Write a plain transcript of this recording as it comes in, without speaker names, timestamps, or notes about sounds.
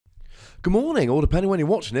Good morning, or depending when you're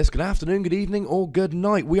watching this, good afternoon, good evening, or good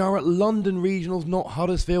night. We are at London Regionals, not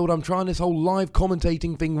Huddersfield. I'm trying this whole live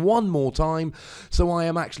commentating thing one more time, so I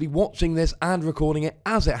am actually watching this and recording it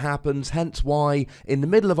as it happens, hence why, in the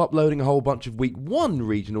middle of uploading a whole bunch of Week 1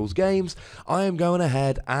 Regionals games, I am going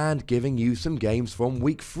ahead and giving you some games from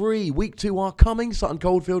Week 3. Week 2 are coming, Sutton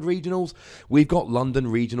Coldfield Regionals. We've got London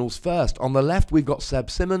Regionals first. On the left, we've got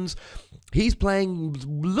Seb Simmons. He's playing,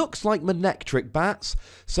 looks like Manectric bats,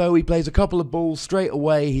 so he plays a couple of balls straight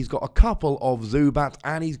away. He's got a couple of Zubats,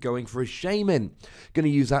 and he's going for a Shaman. Going to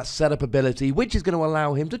use that setup ability, which is going to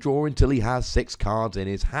allow him to draw until he has 6 cards in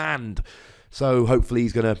his hand. So hopefully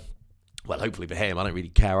he's going to... Well, hopefully for him, I don't really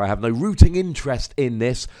care. I have no rooting interest in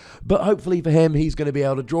this. But hopefully for him, he's going to be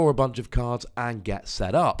able to draw a bunch of cards and get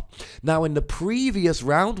set up. Now, in the previous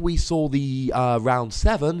round, we saw the round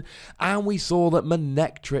 7, and we saw that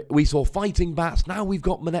Manectric... We saw fighting bats. Now we've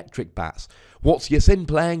got Manectric bats. What's Yasin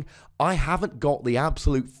playing? I haven't got the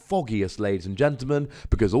absolute foggiest, ladies and gentlemen,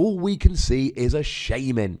 because all we can see is a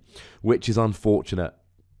Shaman, which is unfortunate.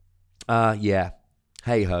 Yeah.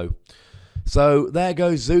 Hey-ho. So there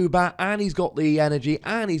goes Zubat, and he's got the energy,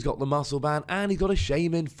 and he's got the muscle band, and he's got a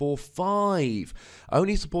Shaman for 5.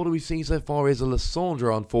 Only supporter we've seen so far is a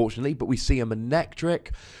Lysandra, unfortunately, but we see a Manectric.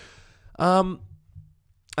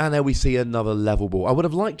 And then we see another level ball. I would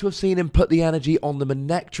have liked to have seen him put the energy on the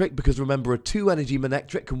Manectric, because remember, a 2-energy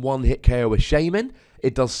Manectric can 1-hit KO a Shaman.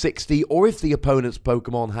 It does 60, or if the opponent's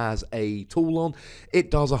Pokemon has a tool on, it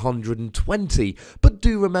does 120. But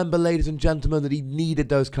do remember, ladies and gentlemen, that he needed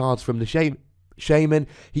those cards from the Shaman.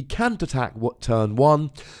 He can't attack turn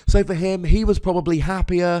 1. So for him, he was probably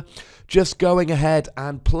happier just going ahead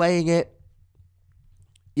and playing it.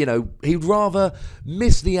 You know, he'd rather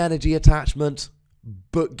miss the energy attachment,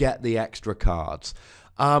 but get the extra cards.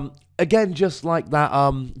 Again, just like that,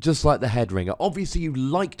 just like the Headringer. Obviously, you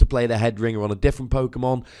like to play the Headringer on a different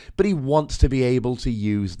Pokemon, but he wants to be able to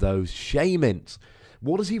use those Shamans.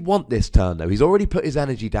 What does he want this turn, though? He's already put his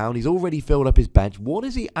energy down. He's already filled up his bench. What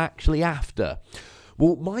is he actually after?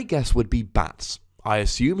 Well, my guess would be bats. I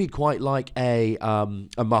assume he'd quite like a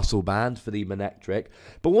muscle band for the Manectric,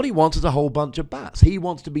 but what he wants is a whole bunch of bats. He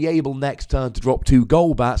wants to be able next turn to drop 2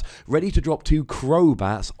 Golbats, ready to drop 2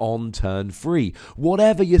 Crobats on turn 3.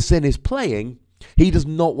 Whatever Yasin is playing, he does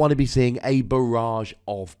not want to be seeing a barrage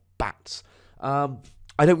of bats.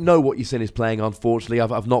 I don't know what Yasin is playing, unfortunately.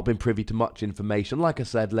 I've not been privy to much information. Like I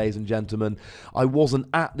said, ladies and gentlemen, I wasn't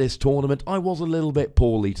at this tournament. I was a little bit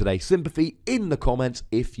poorly today. Sympathy in the comments,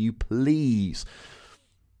 if you please.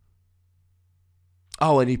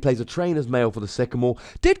 Oh, and he plays a Trainer's Mail for the Sycamore.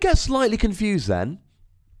 Did get slightly confused then.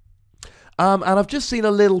 And I've just seen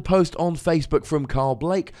a little post on Facebook from Carl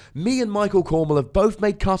Blake. Me and Michael Cormel have both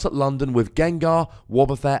made cuts at London with Gengar,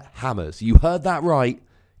 Wobbuffet, Hammers. You heard that right.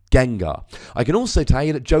 Gengar. I can also tell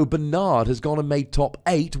you that Joe Bernard has gone and made top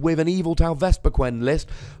 8 with an Eviltal Vesperquen list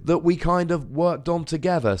that we kind of worked on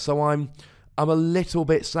together. So I'm a little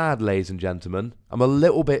bit sad, ladies and gentlemen. I'm a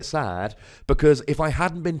little bit sad because if I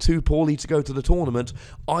hadn't been too poorly to go to the tournament,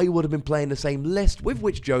 I would have been playing the same list with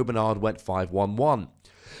which Joe Bernard went 5-1-1.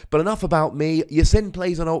 But enough about me. Yasin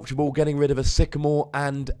plays an Ultra Ball, getting rid of a Sycamore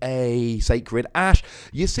and a Sacred Ash.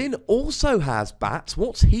 Yasin also has bats.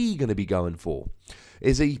 What's he going to be going for?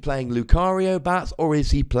 Is he playing Lucario bats, or is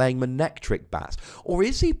he playing Manectric bats? Or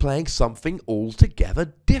is he playing something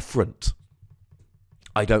altogether different?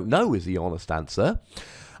 I don't know is the honest answer.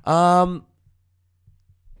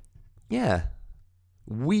 Yeah.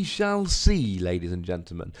 We shall see, ladies and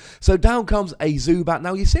gentlemen. So down comes a Zubat.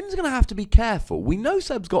 Now, Yasin's going to have to be careful. We know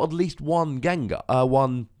Seb's got at least one Gengar,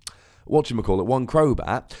 one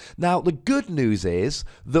Crobat. Now, the good news is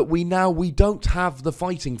that we don't have the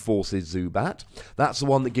Fighting Forces Zubat. That's the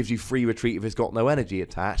one that gives you free retreat if it's got no energy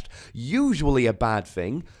attached. Usually a bad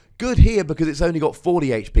thing. Good here because it's only got 40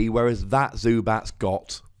 HP, whereas that Zubat's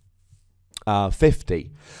got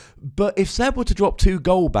 50. But if Seb were to drop 2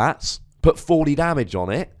 Golbats, put 40 damage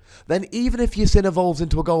on it, then even if Yasin evolves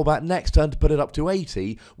into a Golbat next turn to put it up to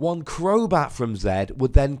 80, one Crobat from Zed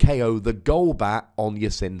would then KO the Golbat on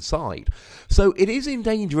Yasin's side. So it is in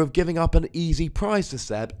danger of giving up an easy prize to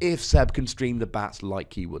Seb if Seb can stream the bats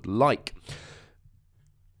like he would like.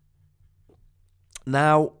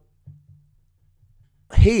 Now,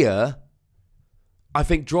 here, I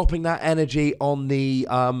think dropping that energy on the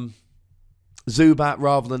Zubat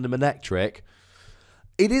rather than the Manectric,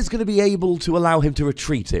 it is going to be able to allow him to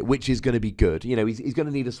retreat it, which is going to be good. You know, he's going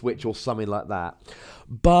to need a switch or something like that.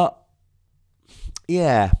 But,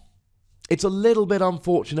 yeah, it's a little bit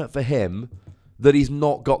unfortunate for him that he's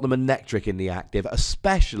not got the Manectric in the active,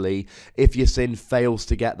 especially if your Sin fails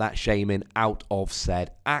to get that Shaman out of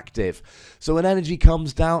said active. So an energy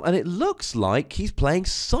comes down, and it looks like he's playing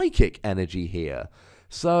Psychic Energy here.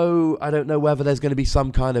 So I don't know whether there's going to be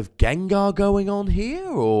some kind of Gengar going on here,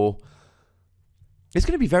 or... It's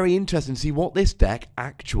going to be very interesting to see what this deck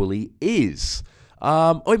actually is.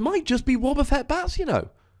 Or it might just be Wobbuffet Bats, you know.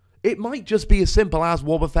 It might just be as simple as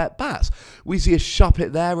Wobbuffet Bats. We see a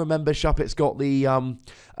Shuppet there. Remember, Shuppet's got the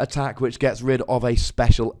attack which gets rid of a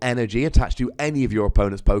special energy attached to any of your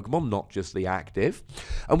opponent's Pokemon, not just the active.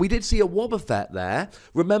 And we did see a Wobbuffet there.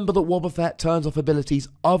 Remember that Wobbuffet turns off abilities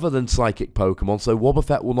other than Psychic Pokemon, so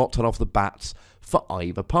Wobbuffet will not turn off the Bats for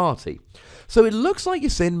either party. So it looks like your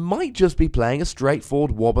Sin might just be playing a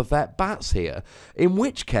straightforward Wobbuffet Bats here, in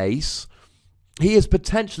which case... he is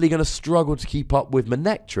potentially going to struggle to keep up with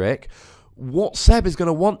Manectric. What Seb is going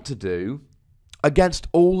to want to do, against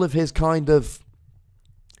all of his kind of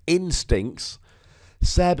instincts,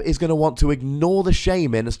 Seb is going to want to ignore the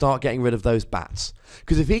Shaman and start getting rid of those Bats.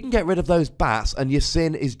 Because if he can get rid of those Bats and your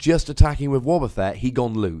Sin is just attacking with Wobbuffet, he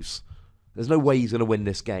gonna lose. There's no way he's going to win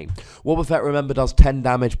this game. Wobbuffet, remember, does 10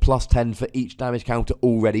 damage plus 10 for each damage counter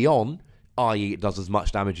already on. I.e. it does as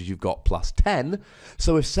much damage as you've got plus 10.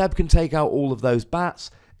 So if Seb can take out all of those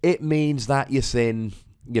Bats, it means that your Sin,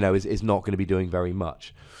 you know, is not going to be doing very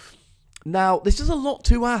much. Now, this is a lot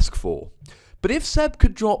to ask for. But if Seb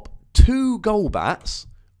could drop 2 Golbats,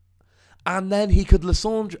 and then he could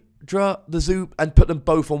Lysandre the Zub and put them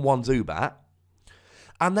both on one Zubat,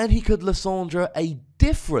 and then he could Lysandre a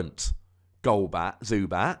different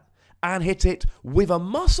Zubat, and hit it with a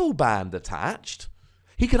Muscle Band attached...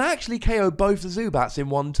 he can actually KO both the Zubats in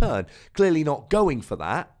one turn. Clearly not going for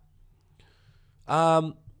that.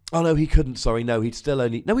 Oh, no, he couldn't. Sorry, no, he'd still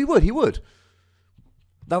only... no, he would.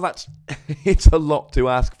 Now, that's... it's a lot to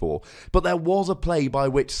ask for. But there was a play by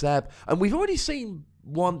which Seb... and we've already seen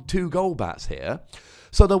 2 Golbats here.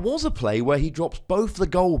 So there was a play where he drops both the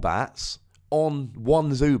Golbats on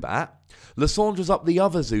one Zubat, Lysandre's up the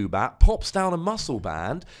other Zubat, pops down a Muscle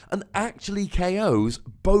Band, and actually KOs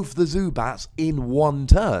both the Zubats in one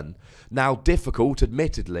turn. Now, difficult,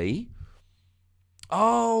 admittedly.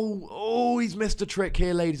 Oh, he's missed a trick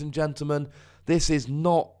here, ladies and gentlemen. This is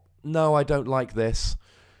not... no, I don't like this.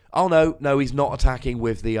 Oh, no, he's not attacking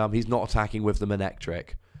with the,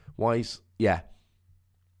 Manectric. Why is... yeah.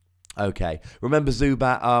 Okay. Remember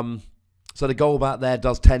Zubat, so the Golbat there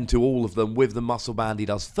does 10 to all of them. With the Muscle Band, he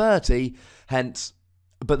does 30. Hence,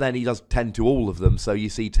 but then he does 10 to all of them. So you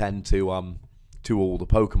see 10 to all the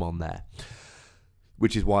Pokemon there,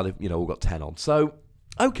 which is why they've all got 10 on. So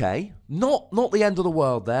okay, not the end of the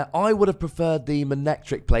world there. I would have preferred the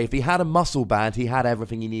Manectric play. If he had a Muscle Band, he had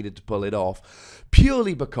everything he needed to pull it off.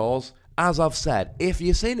 Purely because, as I've said, if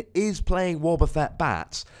Yasin is playing Wobbuffet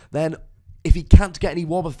Bats, then if he can't get any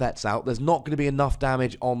Wobbuffets out, there's not going to be enough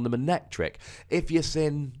damage on the Manectric. If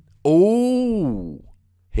Yasin... oh,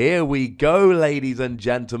 here we go, ladies and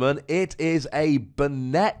gentlemen. It is a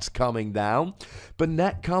Banette coming down.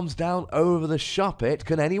 Banette comes down over the Shuppet.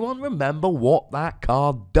 Can anyone remember what that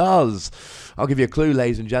card does? I'll give you a clue,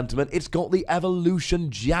 ladies and gentlemen. It's got the Evolution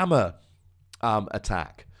Jammer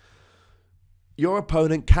attack. Your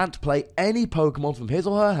opponent can't play any Pokemon from his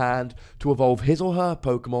or her hand to evolve his or her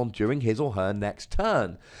Pokemon during his or her next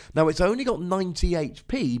turn. Now, it's only got 90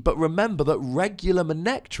 HP, but remember that regular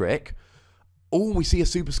Manectric... oh, we see a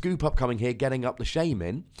Super Scoop Up coming here, getting up the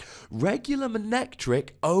Shaman. Regular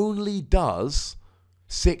Manectric only does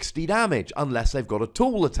 60 damage, unless they've got a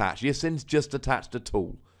tool attached. Yasin's just attached a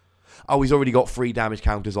tool. Oh, he's already got 3 damage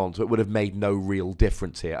counters on, so it would have made no real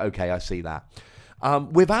difference here. Okay, I see that.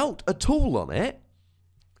 Without a tool on it,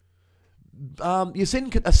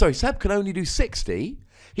 Seb can only do 60.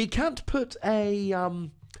 He can't put a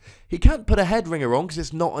head ringer on because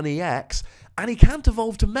it's not an EX, and he can't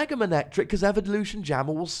evolve to Mega Manectric because Evolution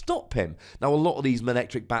Jammer will stop him. Now, a lot of these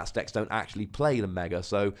Manectric Bats decks don't actually play the Mega,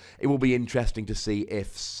 so it will be interesting to see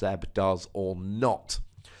if Seb does or not.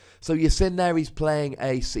 So Yasin there,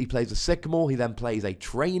 he plays a Sycamore, he then plays a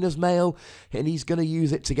Trainer's Mail, and he's going to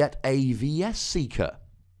use it to get a VS Seeker.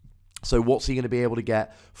 So what's he going to be able to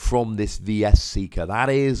get from this VS Seeker? That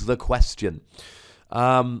is the question.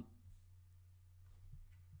 I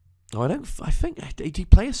think, did he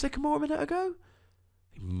play a Sycamore a minute ago?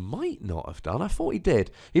 Might not have done. I thought he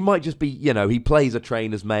did. He might just be, he plays a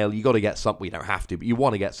trainer's mail. You got to get something. You don't have to, but you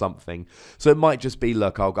want to get something. So it might just be,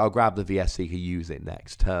 look, I'll grab the VSC, can use it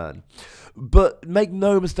next turn. But make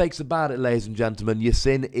no mistakes about it, ladies and gentlemen.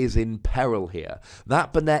 Yasin is in peril here.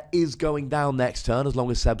 That Banette is going down next turn as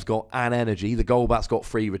long as Seb's got an energy. The Golbat's got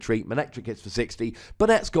free retreat. Manectric hits for 60.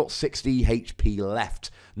 Banette's got 60 HP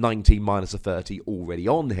left. 90 minus a 30 already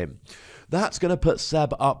on him. That's going to put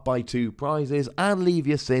Seb up by 2 prizes and leave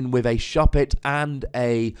Yasin with a Shuppet and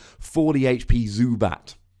a 40 HP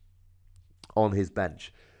Zubat on his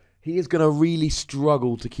bench. He is going to really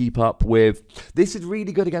struggle to keep up with... This is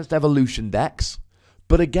really good against evolution decks,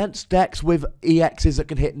 but against decks with EXs that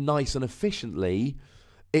can hit nice and efficiently,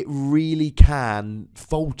 it really can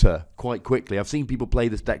falter quite quickly. I've seen people play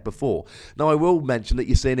this deck before. Now, I will mention that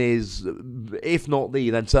Yasin is, if not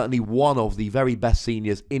then certainly one of the very best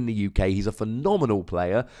seniors in the UK. He's a phenomenal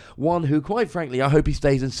player. One who, quite frankly, I hope he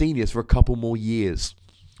stays in seniors for a couple more years.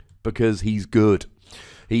 Because he's good.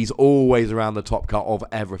 He's always around the top cut of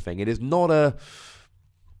everything. It's not a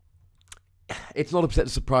particular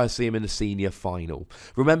surprise to see him in the senior final.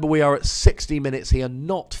 Remember, we are at 60 minutes here,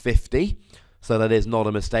 not 50. So that is not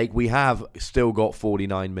a mistake. We have still got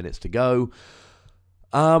 49 minutes to go.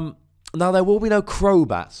 Now, there will be no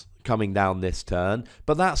Crobats coming down this turn,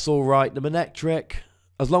 but that's all right. The Manectric,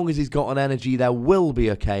 as long as he's got an energy, there will be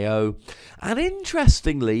a KO. And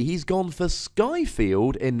interestingly, he's gone for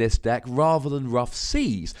Skyfield in this deck rather than Rough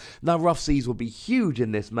Seas. Now, Rough Seas will be huge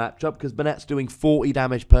in this matchup because Banette's doing 40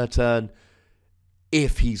 damage per turn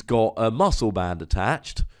if he's got a Muscle Band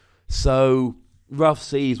attached. So... Rough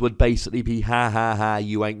Seas would basically be, ha ha ha,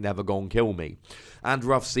 you ain't never gonna kill me. And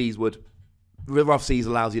Rough Seas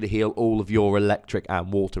allows you to heal all of your electric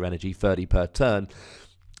and water energy, 30 per turn.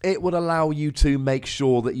 It would allow you to make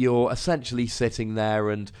sure that you're essentially sitting there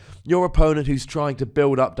and your opponent who's trying to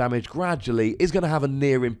build up damage gradually is going to have a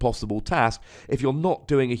near impossible task if you're not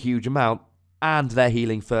doing a huge amount and they're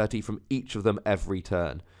healing 30 from each of them every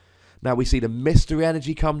turn. Now we see the Mystery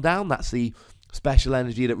Energy come down. That's the special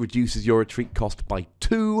energy that reduces your retreat cost by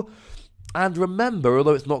 2. And remember,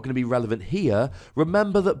 although it's not going to be relevant here,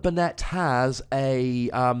 remember that Banette has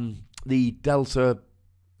the Delta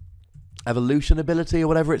Evolution ability, or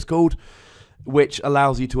whatever it's called, which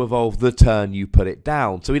allows you to evolve the turn you put it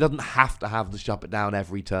down. So he doesn't have to have the Shuppet down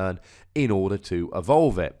every turn in order to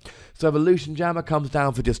evolve it. So Evolution Jammer comes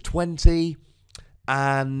down for just 20.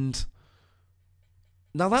 And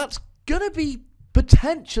now that's going to be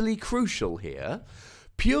potentially crucial here,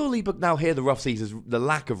 purely, but now here the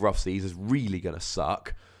lack of Rough Seas is really going to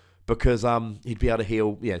suck, because he'd be able to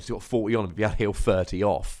heal, he's got 40 on him, he'd be able to heal 30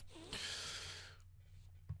 off.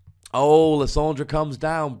 Oh, Lysandra comes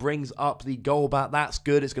down, brings up the Golbat, that's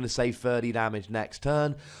good, it's going to save 30 damage next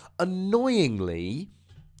turn. Annoyingly,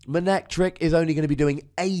 Manectric is only going to be doing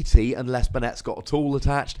 80 unless Banette's got a tool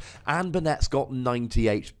attached, and Banette's got 90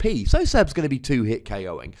 HP. So Seb's going to be 2-hit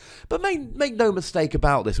KOing. But make no mistake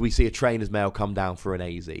about this, we see a Trainer's Mail come down for an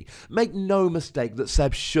AZ. Make no mistake that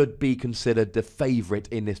Seb should be considered the favourite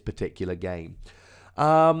in this particular game.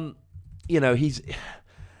 He's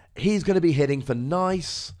going to be hitting for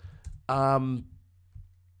nice,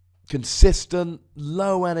 consistent,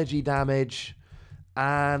 low energy damage.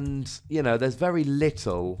 And, there's very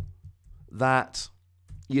little that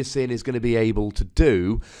Yasin is going to be able to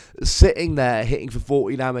do. Sitting there, hitting for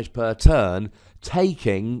 40 damage per turn,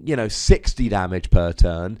 taking, 60 damage per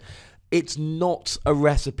turn, it's not a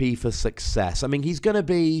recipe for success. I mean, he's going to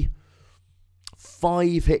be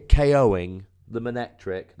 5-hit KOing the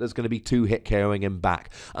Manectric. There's going to be 2-hit KOing him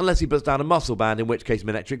back. Unless he puts down a Muscle Band, in which case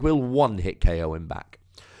Manectric will 1-hit KO him back.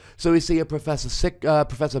 So we see a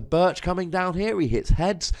Professor Birch coming down here. He hits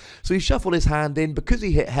heads. So he shuffled his hand in. Because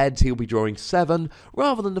he hit heads, he'll be drawing 7,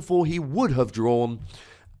 rather than the 4 he would have drawn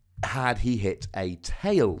had he hit a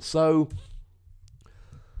tail. So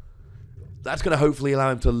that's going to hopefully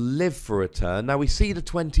allow him to live for a turn. Now we see the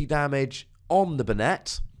 20 damage on the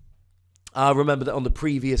Banette. Remember that on the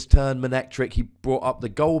previous turn, Manectric, he brought up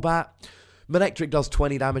the Golbat. Manectric does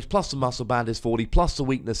 20 damage, plus the Muscle Band is 40, plus the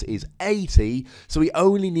weakness is 80. So he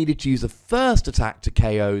only needed to use the first attack to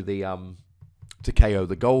KO the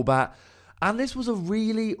Golbat. And this was a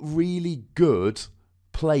really, really good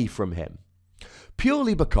play from him.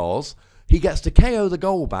 Purely because he gets to KO the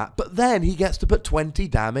Golbat, but then he gets to put 20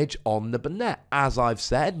 damage on the Banette. As I've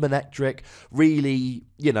said, Manectric really,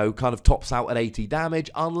 kind of tops out at 80 damage,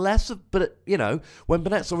 unless, when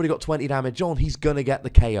Banette's already got 20 damage on, he's going to get the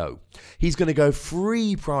KO. He's going to go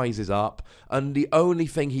 3 prizes up, and the only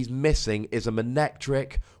thing he's missing is a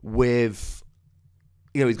Manectric with,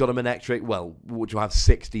 he's got a Manectric, which will have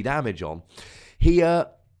 60 damage on. Here,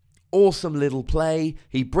 awesome little play.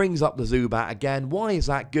 He brings up the Zubat again. Why is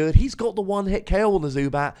that good? He's got the one-hit KO on the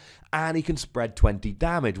Zubat, and he can spread 20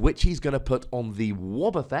 damage, which he's going to put on the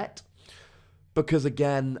Wobbuffet. Because,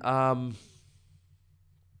 again,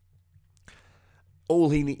 all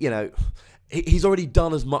he needs, he's already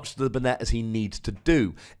done as much to the Banette as he needs to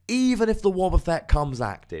do. Even if the Wobbuffet comes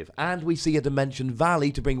active, and we see a Dimension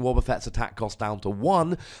Valley to bring Wobbuffet's attack cost down to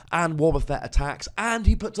 1, and Wobbuffet attacks, and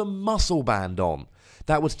he puts a Muscle Band on.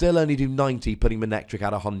 That would still only do 90, putting Manectric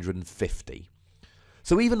at 150.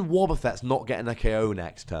 So even Wobbuffet's not getting a KO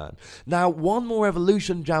next turn. Now, one more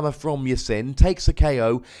Evolution Jammer from Yasin takes a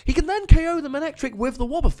KO. He can then KO the Manectric with the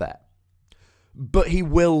Wobbuffet. But he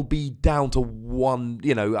will be down to 1,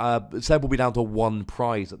 Seb will be down to 1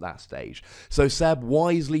 prize at that stage. So Seb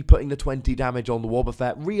wisely putting the 20 damage on the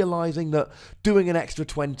Wobbuffet, realising that doing an extra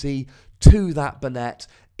 20 to that Banette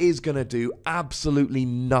is going to do absolutely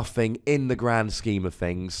nothing in the grand scheme of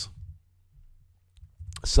things.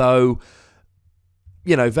 So,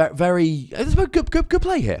 it's a good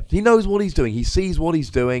play here. He knows what he's doing. He sees what he's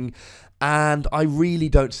doing. And I really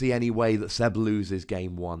don't see any way that Seb loses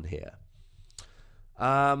game 1 here.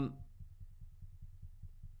 Now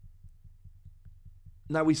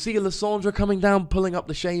we see Lysandra coming down, pulling up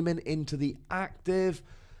the Shaman into the active.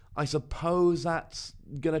 I suppose that's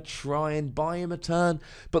going to try and buy him a turn.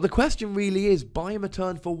 But the question really is, buy him a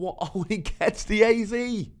turn for what? Oh, he gets the AZ.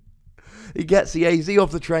 He gets the AZ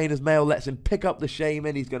off the Trainer's Mail, lets him pick up the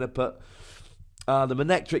Shaman. He's going to put the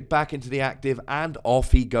Manectric back into the active, and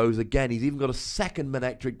off he goes again. He's even got a second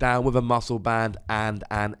Manectric down with a Muscle Band and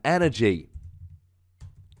an Energy.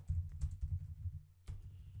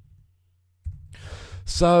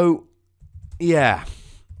 So, yeah,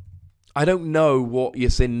 I don't know what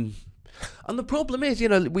Yasin... And the problem is,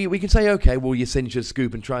 we can say, okay, well, Yasin should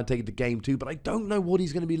scoop and try and take it to game 2, but I don't know what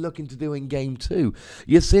he's going to be looking to do in game 2.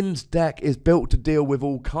 Yasin's deck is built to deal with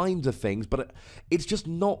all kinds of things, but it's just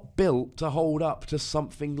not built to hold up to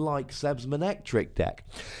something like Seb's Manectric deck.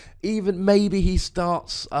 Even maybe he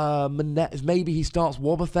starts maybe he starts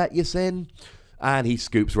Wobbuffet Yasin, and he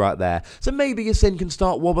scoops right there. So maybe Yasin can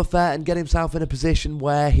start Wobbuffet and get himself in a position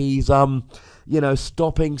where he's,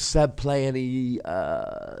 stopping Seb playing the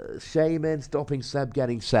Shaman, stopping Seb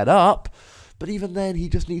getting set up. But even then, he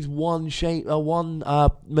just needs one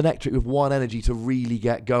Manectric with 1 energy to really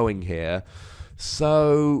get going here.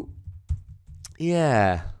 So,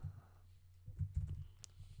 yeah.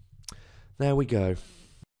 There we go.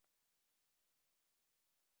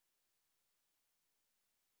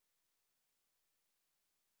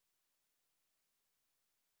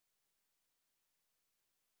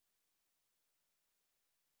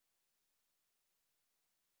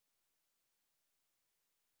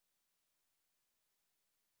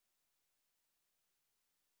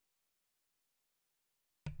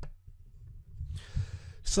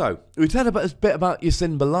 So, we said a bit about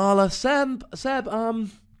Yasin Balala. Seb,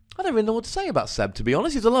 I don't really know what to say about Seb, to be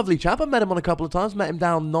honest. He's a lovely chap. I met him on a couple of times, met him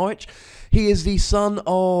down Norwich. He is the son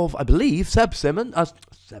of, I believe, Scott Simmons,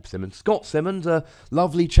 a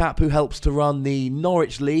lovely chap who helps to run the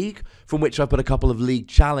Norwich League, from which I put a couple of league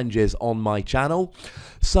challenges on my channel.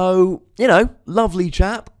 So, lovely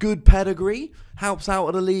chap, good pedigree, helps out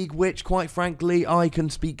at a league which, quite frankly, I can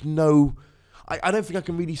speak I don't think I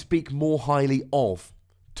can really speak more highly of,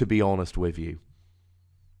 to be honest with you.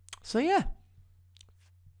 So, yeah.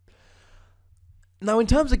 Now, in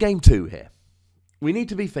terms of game 2 here, we need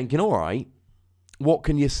to be thinking, all right, what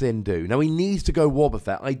can Yasin do? Now, he needs to go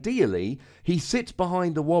Wobbuffet. Ideally, he sits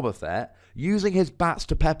behind the Wobbuffet, using his bats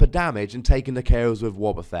to pepper damage and taking the KOs with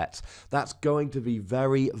Wobbuffets. That's going to be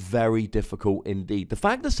very, very difficult indeed. The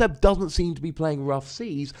fact that Seb doesn't seem to be playing Rough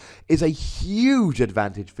Seas is a huge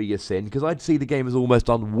advantage for Yasin, because I'd see the game as almost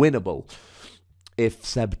unwinnable if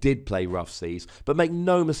Seb did play Rough Seas. But make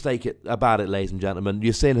no mistake about it, ladies and gentlemen,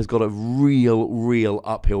 Yasin has got a real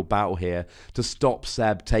uphill battle here to stop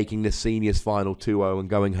Seb taking this Seniors Final 2-0 and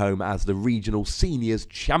going home as the Regional Seniors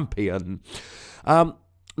Champion.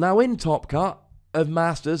 Now, in Top Cut of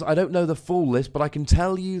Masters, I don't know the full list, but I can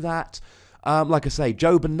tell you that, like I say,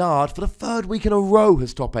 Joe Bernard, for the 3rd week in a row,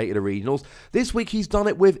 has top 8 at the regionals. This week, he's done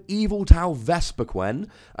it with Evil Tau Vesperquen,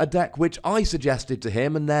 a deck which I suggested to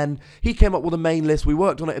him, and then he came up with a main list. We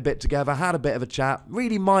worked on it a bit together, had a bit of a chat.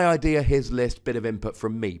 Really, my idea, his list, bit of input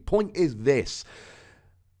from me. Point is this.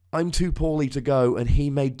 I'm too poorly to go, and he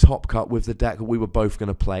made Top Cut with the deck that we were both going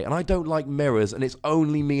to play. And I don't like mirrors, and it's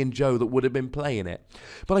only me and Joe that would have been playing it.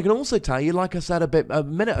 But I can also tell you, like I said a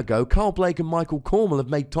minute ago, Carl Blake and Michael Cormel have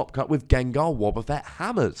made Top Cut with Gengar Wobbuffet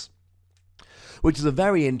Hammers, which is a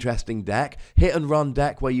very interesting deck. Hit and run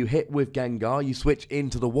deck where you hit with Gengar, you switch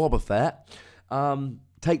into the Wobbuffet,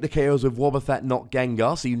 Take the KOs with Wobbuffet, not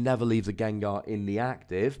Gengar, so you never leave the Gengar in the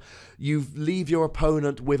active. You leave your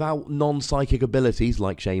opponent without non-psychic abilities,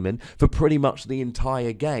 like Shaman, for pretty much the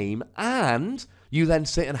entire game, and you then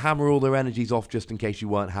sit and hammer all their energies off just in case you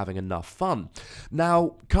weren't having enough fun.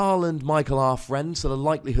 Now, Carl and Michael are friends, so the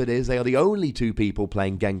likelihood is they are the only two people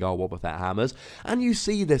playing Gengar Wobbuffet hammers, and you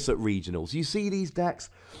see this at regionals. You see these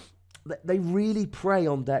decks, they really prey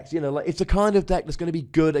on decks, you know, like it's a kind of deck that's going to be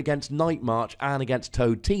good against Night March and against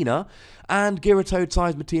Toad Tina, and Gyarados,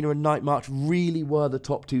 Seismic and Night March really were the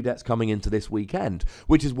top two decks coming into this weekend,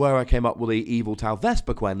 which is where I came up with the Evil Tau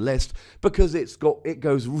Vesperquen list, because it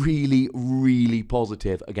goes really, really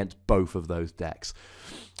positive against both of those decks.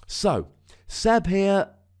 So, Seb here,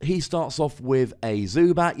 he starts off with a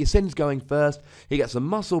Zubat. Yasin's going first. He gets a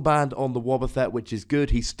Muscle Band on the Wobbuffet, which is good.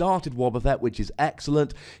 He started Wobbuffet, which is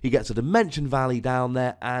excellent. He gets a Dimension Valley down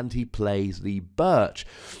there, and he plays the Birch.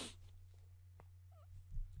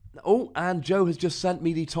 Oh, and Joe has just sent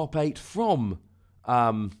me the top 8 from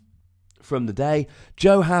the day.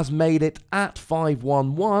 Joe has made it at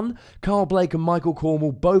 511. Carl Blake and Michael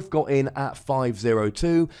Cornwall both got in at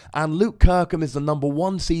 502. And Luke Kirkham is the number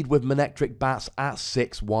 1 seed with Manectric Bats at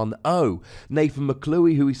 610. Nathan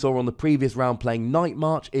McClue, who we saw on the previous round playing Night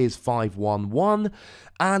March, is 511.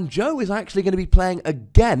 And Joe is actually going to be playing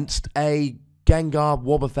against a Gengar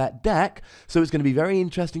Wobbuffet deck, so it's going to be very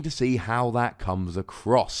interesting to see how that comes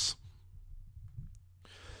across.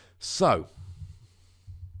 So,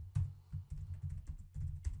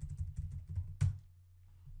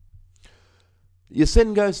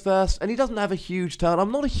 Yasin goes first, and he doesn't have a huge turn.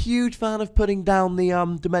 I'm not a huge fan of putting down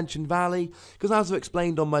the Dimension Valley, because as I've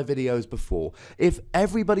explained on my videos before, if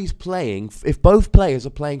everybody's playing, if both players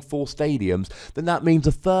are playing 4 stadiums, then that means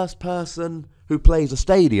the first person who plays a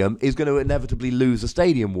stadium is going to inevitably lose a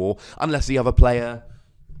stadium war, unless the other player,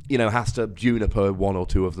 you know, has to Juniper 1 or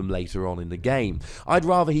 2 of them later on in the game. I'd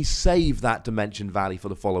rather he save that Dimension Valley for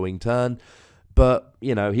the following turn, but,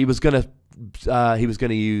 you know, he was going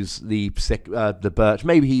to use the Birch.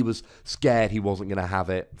 Maybe he was scared he wasn't going to have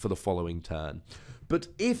it for the following turn. But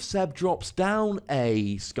if Seb drops down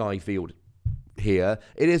a Skyfield here,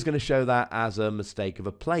 it is going to show that as a mistake of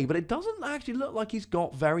a play. But it doesn't actually look like he's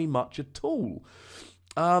got very much at all.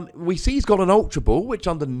 We see he's got an Ultra Ball, which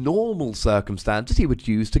under normal circumstances he would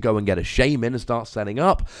use to go and get a Shaman and start setting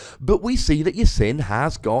up. But we see that Yasin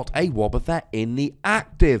has got a Wobbuffet in the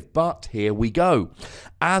active. But here we go.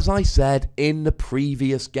 As I said in the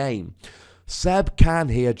previous game, Seb can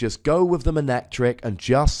here just go with the Manectric and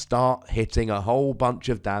just start hitting a whole bunch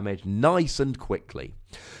of damage nice and quickly.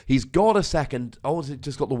 He's got a second... Oh, he's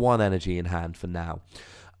just got the 1 energy in hand for now.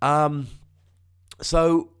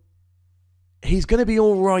 So he's going to be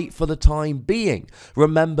all right for the time being.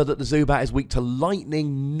 Remember that the Zubat is weak to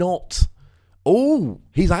lightning, not... Oh,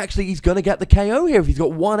 he's going to get the KO here. If he's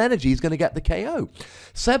got 1 energy, he's going to get the KO.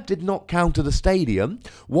 Seb did not counter the stadium.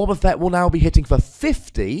 Wobbuffet will now be hitting for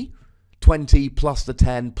 50, 20 plus the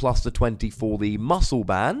 10 plus the 20 for the Muscle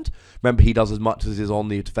Band. Remember, he does as much as is on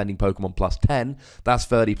the defending Pokemon plus 10. That's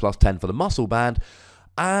 30 plus 10 for the Muscle Band.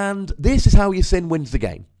 And this is how Yasin wins the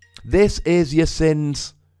game. This is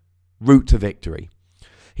Yasin's route to victory.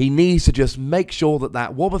 He needs to just make sure that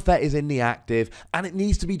that Wobbuffet is in the active, and it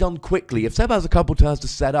needs to be done quickly. If Seb has a couple turns to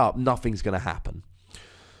set up, nothing's going to happen.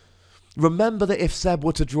 Remember that if Seb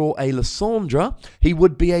were to draw a Lysandra, he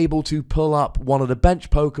would be able to pull up one of the bench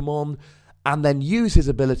Pokemon and then use his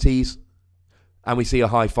abilities. And we see a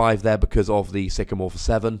high 5 there because of the Sycamore for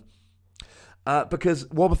 7. Because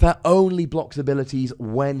Wobbuffet only blocks abilities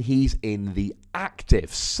when he's in the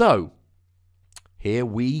active. So, here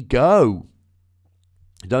we go.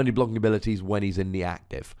 He's only blocking abilities when he's in the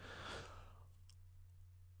active.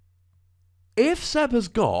 If Seb has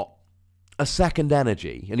got a second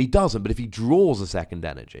energy, and he doesn't, but if he draws a second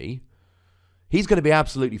energy, he's going to be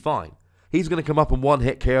absolutely fine. He's going to come up and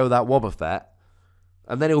 1-hit KO that Wobbuffet,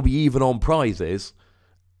 and then it'll be even on prizes,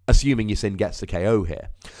 assuming Yasin gets the KO here.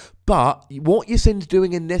 But what Yasin's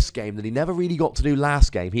doing in this game that he never really got to do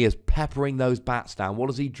last game, he is peppering those bats down. What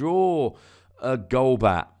does he draw? A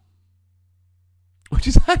Golbat. Which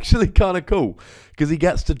is actually kind of cool, because he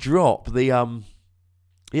gets to drop the,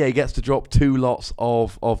 he gets to drop 2 lots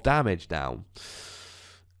of damage down.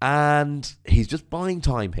 And he's just buying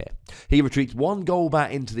time here. He retreats 1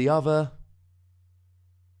 Golbat into the other.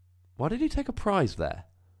 Why did he take a prize there?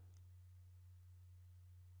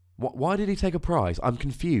 Why did he take a prize? I'm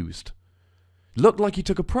confused. Looked like he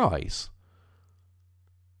took a prize.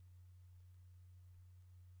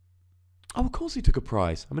 Oh, of course he took a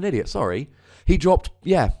prize. I'm an idiot, sorry. He dropped,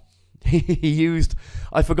 yeah. he used...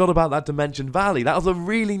 I forgot about that Dimension Valley. That was a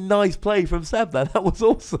really nice play from Seb there. That was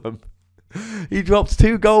awesome. He drops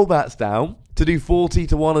 2 Golbats down to do 40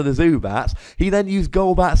 to one of the Zubats. He then used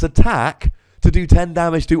Golbat's attack to do 10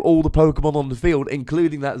 damage to all the Pokemon on the field,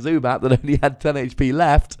 including that Zubat that only had 10 HP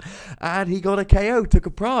left. And he got a KO, took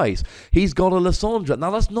a prize. He's got a Lysandra.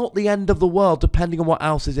 Now, that's not the end of the world, depending on what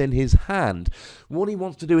else is in his hand. What he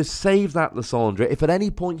wants to do is save that Lysandra. If at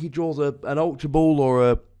any point he draws an Ultra Ball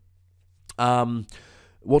or a...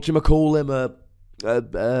 whatchamacallhim,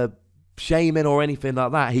 a Shaman or anything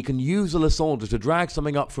like that, he can use a Lysandra to drag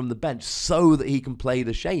something up from the bench so that he can play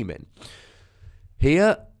the Shaman.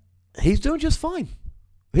 Here, he's doing just fine.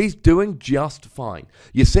 He's doing just fine.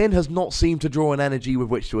 Yasin has not seemed to draw an energy with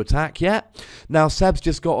which to attack yet. Now, Seb's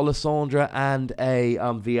just got a Lysandra and a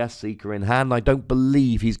VS Seeker in hand. I don't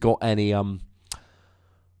believe he's got any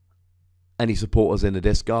supporters in the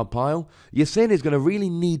discard pile. Yasin is going to really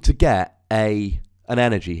need to get an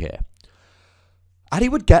energy here. And he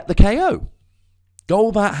would get the KO.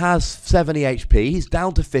 Golbat has 70 HP. He's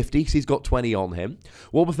down to 50 because he's got 20 on him.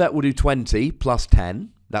 Wobbuffet will do 20 plus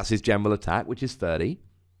 10. That's his general attack, which is 30.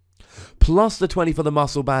 Plus the 20 for the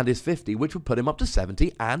muscle band is 50, which would put him up to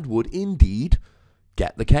 70 and would indeed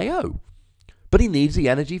get the KO. But he needs the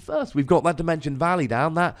energy first. We've got that Dimension Valley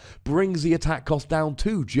down. That brings the attack cost down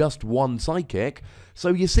to just 1 Psychic.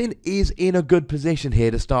 So Yasin is in a good position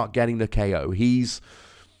here to start getting the KO.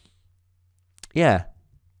 Yeah.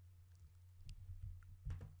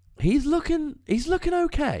 He's looking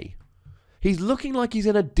okay. He's looking like he's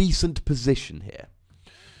in a decent position here.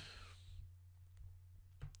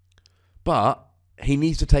 But he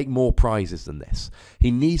needs to take more prizes than this.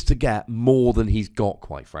 He needs to get more than he's got,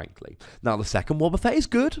 quite frankly. Now, the second Wobbuffet is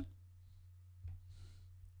good.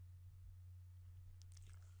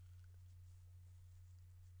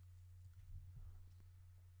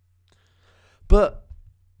 But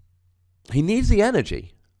he needs the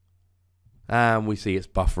energy. And we see it's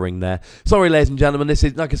buffering there. Sorry, ladies and gentlemen, this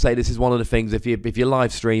is, like I say, this is one of the things, if you're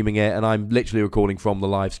live streaming it, and I'm literally recording from the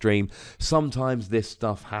live stream, sometimes this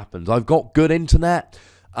stuff happens. I've got good internet.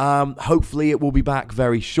 Hopefully it will be back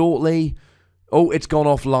very shortly. Oh, it's gone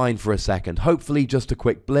offline for a second. Hopefully just a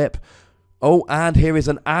quick blip. Oh, and here is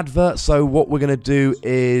an advert. So what we're going to do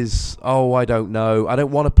is, I don't know. I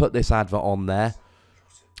don't want to put this advert on there.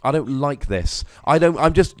 I don't like this.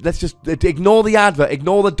 Let's just ignore the advert,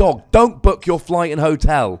 ignore the dog. Don't book your flight and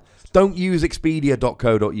hotel. Don't use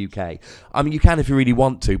Expedia.co.uk. I mean, you can if you really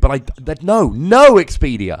want to, but no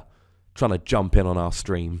Expedia. Trying to jump in on our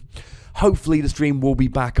stream. Hopefully the stream will be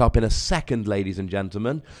back up in a second, ladies and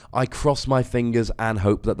gentlemen. I cross my fingers and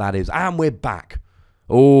hope that is. And we're back.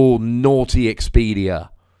 Oh, naughty Expedia.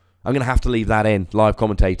 I'm going to have to leave that in, live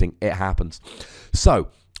commentating. It happens. So,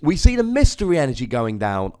 we see the mystery energy going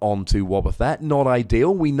down onto Wobbuffet. Not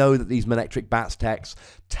ideal. We know that these Manectric Bats techs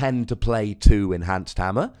tend to play 2 Enhanced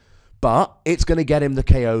Hammer. But it's going to get him the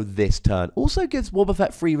KO this turn. Also gives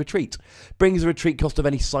Wobbuffet free retreat. Brings a retreat cost of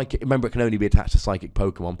any Psychic. Remember, it can only be attached to Psychic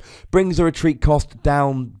Pokemon. Brings a retreat cost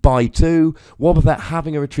down by 2. Wobbuffet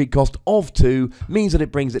having a retreat cost of 2 means that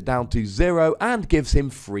it brings it down to 0 and gives him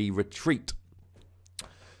free retreat.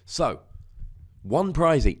 So, 1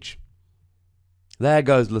 prize each. There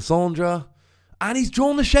goes Lysandra. And he's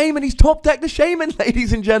drawn the Shaman. He's top decked the Shaman,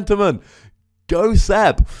 ladies and gentlemen. Go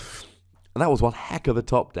Seb. And that was one heck of a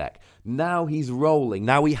top deck. Now he's rolling.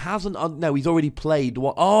 Now he hasn't... no, he's already played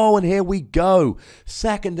one. Oh, and here we go.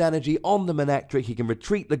 Second energy on the Manectric. He can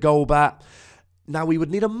retreat the Golbat. Now we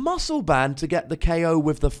would need a Muscle Band to get the KO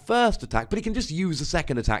with the first attack. But he can just use the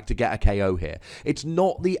second attack to get a KO here. It's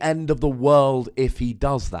not the end of the world if he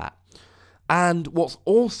does that. And what's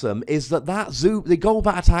awesome is that the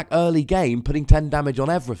Golbat attack early game, putting 10 damage on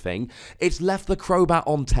everything, it's left the Crobat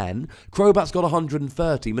on 10. Crobat's got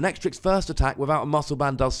 130. Manectric's first attack without a Muscle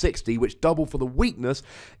Band does 60, which double for the weakness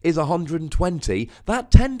is 120.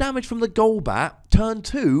 That 10 damage from the Golbat, turn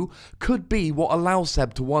 2, could be what allows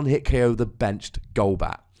Seb to one-hit KO the benched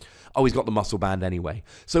Golbat. Oh, he's got the Muscle Band anyway.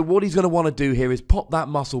 So what he's going to want to do here is pop that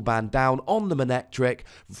Muscle Band down on the Manectric,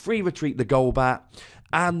 free retreat the Golbat,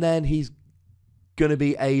 and then he's going to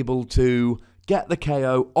be able to get the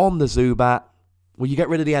KO on the Zubat. Well, you get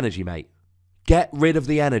rid of the energy, mate. Get rid of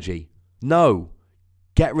the energy. No.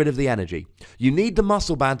 Get rid of the energy. You need the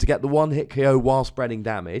Muscle Band to get the one-hit KO while spreading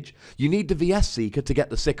damage. You need the VS Seeker to get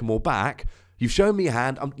the Sycamore back. You've shown me your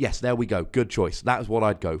hand. Yes, there we go. Good choice. That is what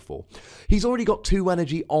I'd go for. He's already got 2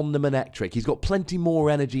 energy on the Manectric. He's got plenty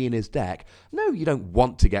more energy in his deck. No, you don't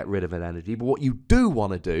want to get rid of an energy, but what you do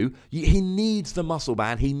want to do, he needs the Muscle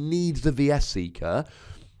Band. He needs the VS Seeker.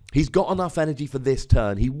 He's got enough energy for this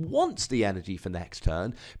turn. He wants the energy for next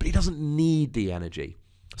turn, but he doesn't need the energy.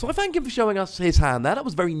 So I thank him for showing us his hand there. That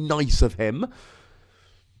was very nice of him.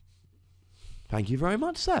 Thank you very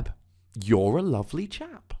much, Seb. You're a lovely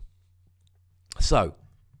chap. So,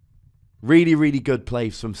 really, really good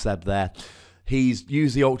plays from Seb there. He's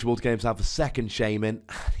used the Ultra Ball to get himself a second Shaman.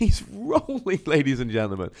 He's rolling, ladies and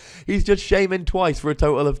gentlemen. He's just Shaman twice for a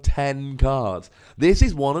total of 10 cards. This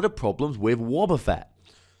is one of the problems with Wobbuffet.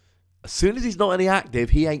 As soon as he's not any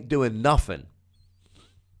active, he ain't doing nothing.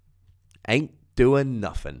 Ain't doing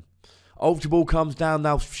nothing. Ultra Ball comes down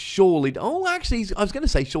now, surely. Oh, actually, I was going to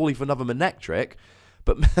say surely for another Manectric,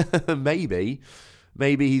 but maybe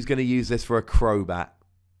he's going to use this for a Crobat.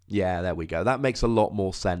 Yeah, there we go. That makes a lot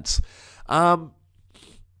more sense. Now,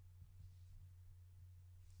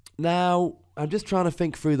 I'm just trying to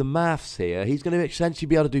think through the maths here. He's going to essentially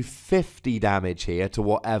be able to do 50 damage here to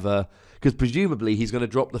whatever, because presumably he's going to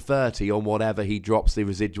drop the 30 on whatever he drops the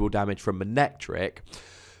residual damage from Manectric.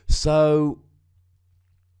 So,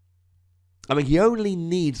 I mean, he only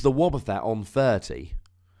needs the Wobbuffet on 30.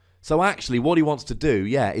 So actually, what he wants to do,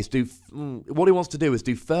 is do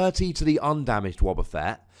 30 to the undamaged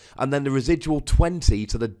Wobbuffet, and then the residual 20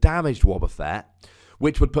 to the damaged Wobbuffet,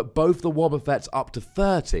 which would put both the Wobbuffets up to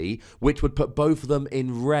 30, which would put both of them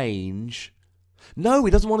in range. No,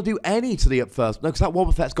 he doesn't want to do any to the up first. No, because that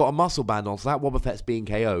Wobbuffet's got a muscle band on, so that Wobbuffet's being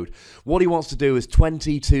KO'd. What he wants to do is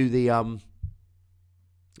 20 to the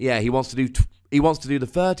he wants to do the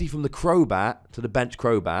 30 from the Crobat to the bench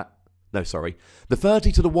Crobat. No, sorry. The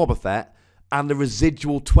 30 to the Wobbuffet and the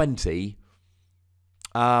residual 20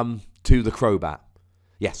 to the Crobat.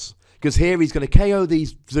 Yes. Because here he's going to KO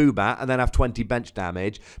these Zubat and then have 20 bench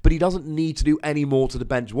damage, but he doesn't need to do any more to the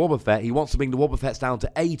bench Wobbuffet. He wants to bring the Wobbuffets down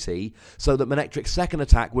to 80 so that Manectric's second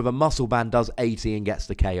attack with a Muscle Band does 80 and gets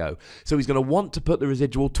the KO. So he's going to want to put the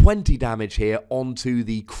residual 20 damage here onto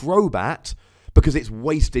the Crobat because it's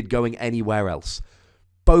wasted going anywhere else.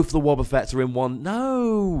 Both the Wobbuffets are in one.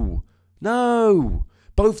 No.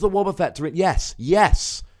 Both the Wobbuffets are in.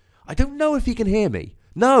 Yes. I don't know if he can hear me.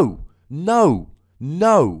 No. Middle.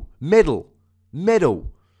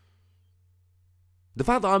 The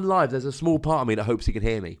fact that I'm live, there's a small part of me that hopes he can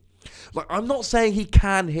hear me. Like, I'm not saying he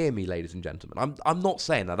can hear me, ladies and gentlemen. I'm not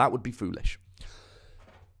saying that. That would be foolish.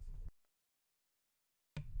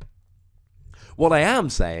 What I am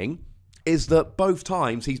saying is that both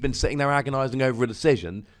times he's been sitting there agonizing over a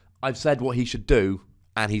decision, I've said what he should do,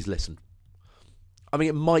 and he's listened. I mean,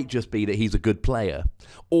 it might just be that he's a good player,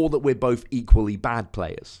 or that we're both equally bad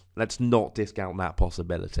players. Let's not discount that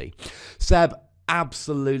possibility. Seb,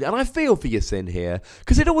 absolutely, and I feel for your sin here,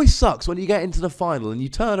 because it always sucks when you get into the final and you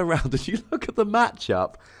turn around and you look at the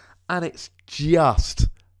matchup, and it's just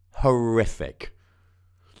horrific.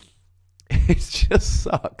 It just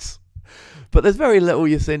sucks. But there's very little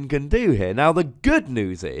Yasin can do here. Now, the good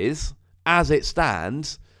news is, as it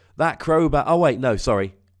stands, that Crobat... Oh, wait, no,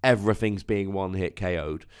 sorry. Everything's being one-hit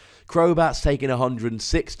KO'd. Crobat's taking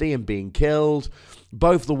 160 and being killed.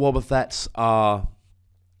 Both the Wobbuffets are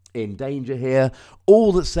in danger here.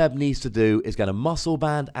 All that Seb needs to do is get a Muscle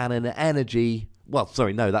Band and an energy... Well,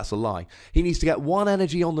 sorry, no, that's a lie. He needs to get one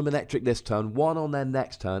energy on the Manectric this turn, one on their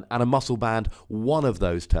next turn, and a Muscle Band one of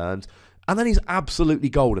those turns. And then he's absolutely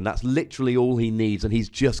golden. That's literally all he needs, and he's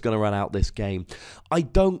just going to run out this game. I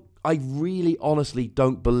really honestly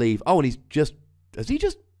don't believe... Oh, and he's just... Has he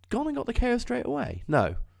just gone and got the KO straight away?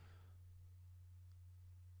 No.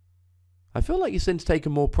 I feel like Yasin's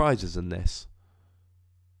taken more prizes than this.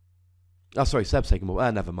 Oh, sorry, Seb's taken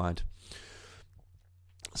more... never mind.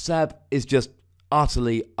 Seb is just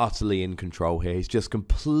utterly in control here. He's just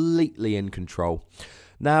completely in control.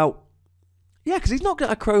 Now... Yeah, because he's not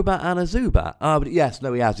got a Crobat and a Zubat. But yes,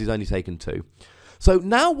 no, he has. He's only taken 2. So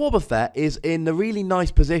now Wobbuffet is in the really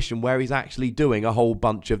nice position where he's actually doing a whole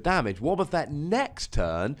bunch of damage. Wobbuffet next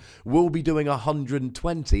turn will be doing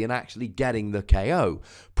 120 and actually getting the KO.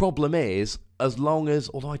 Problem is, as long as...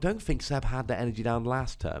 Although I don't think Seb had that energy down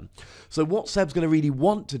last turn. So what Seb's going to really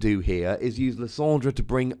want to do here is use Lysandra to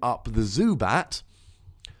bring up the Zubat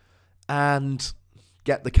and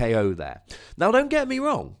get the KO there. Now, don't get me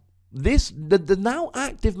wrong. The now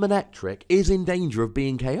active Manectric is in danger of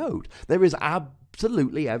being KO'd. There is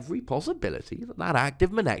absolutely every possibility that that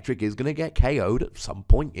active Manectric is going to get KO'd at some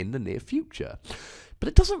point in the near future. But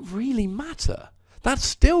it doesn't really matter. That's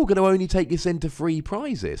still going to only take us into 3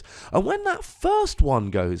 prizes. And when that first one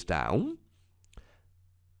goes down,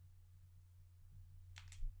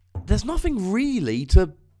 there's nothing really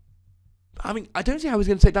to... I mean, I don't see how he's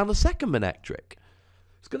going to take down the second Manectric.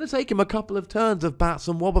 It's going to take him a couple of turns of Bats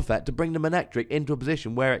and Wobbuffet to bring the Manectric into a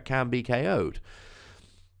position where it can be KO'd.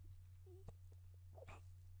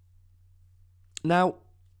 Now,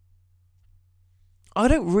 I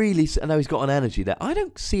don't really... I know he's got an energy there. I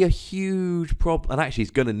don't see a huge problem. And actually,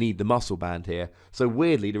 he's going to need the muscle band here. So,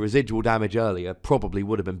 weirdly, the residual damage earlier probably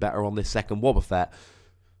would have been better on this second Wobbuffet.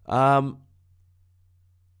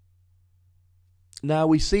 Now,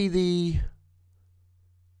 we see the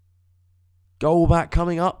Golbat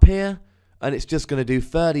coming up here. And it's just going to do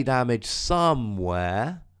 30 damage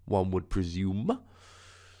somewhere, one would presume.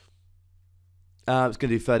 It's going to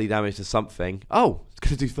do 30 damage to something. Oh, it's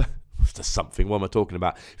going to do... to something. What am I talking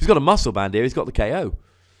about? If he's got a muscle band here, he's got the KO.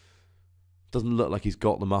 Doesn't look like he's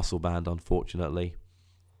got the muscle band, unfortunately.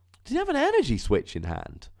 Does he have an energy switch in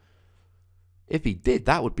hand? If he did,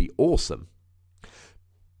 that would be awesome.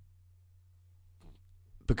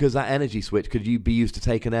 Because that energy switch could be used to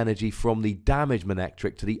take an energy from the damaged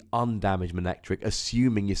Manectric to the undamaged Manectric,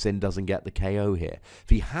 assuming Yasin doesn't get the KO here. If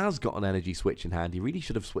he has got an energy switch in hand, he really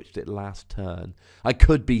should have switched it last turn. I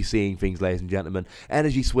could be seeing things, ladies and gentlemen.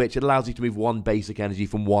 Energy switch, it allows you to move one basic energy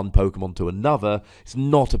from one Pokemon to another. It's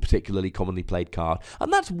not a particularly commonly played card.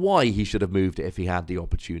 And that's why he should have moved it if he had the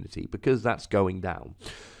opportunity, because that's going down.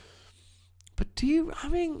 But do you, I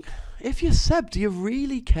mean, if you're Seb, do you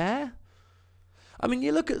really care? I mean,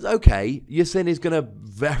 you look at, okay, Yasin is going to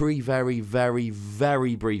very, very, very,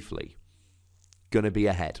 very briefly going to be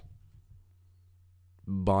ahead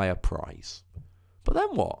by a prize. But then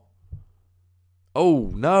what?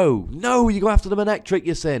 Oh, no. No, you go after the Manectric,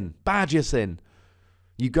 Yasin. Bad Yasin.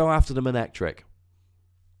 You go after the Manectric.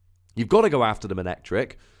 You've got to go after the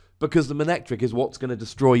Manectric because the Manectric is what's going to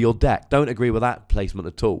destroy your deck. Don't agree with that placement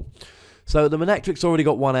at all. So the Manectric's already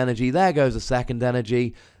got one energy. There goes the second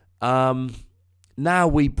energy. Now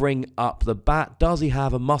we bring up the bat. Does he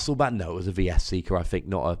have a muscle bat? No, it was a VS Seeker, I think,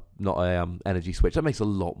 not a energy switch. That makes a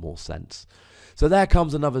lot more sense. So there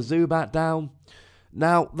comes another Zubat down.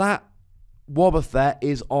 Now that Wobbuffet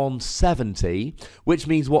is on 70, which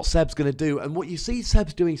means what Seb's going to do, and what you see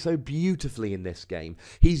Seb's doing so beautifully in this game,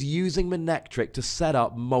 he's using Manectric to set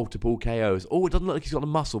up multiple KOs. Oh, it doesn't look like he's got a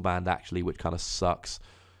muscle band, actually, which kind of sucks.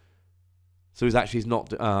 So he's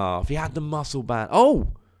not... if he had the muscle band...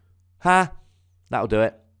 Oh! Ha! That'll do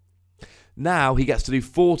it. Now he gets to do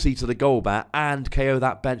 40 to the Golbat and KO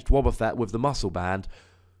that benched Wobbuffet with the muscle band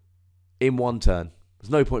in one turn. There's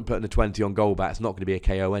no point putting a 20 on Golbat. It's not going to be a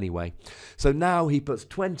KO anyway. So now he puts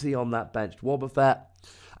 20 on that benched Wobbuffet.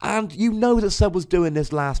 And you know that Seb was doing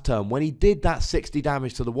this last turn. When he did that 60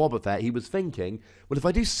 damage to the Wobbuffet, he was thinking, well, if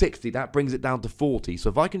I do 60, that brings it down to 40. So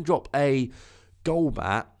if I can drop a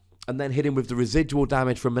Golbat and then hit him with the residual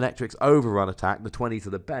damage from Manectric's overrun attack, the 20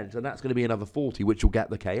 to the bench, and that's going to be another 40, which will get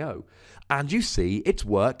the KO. And you see, it's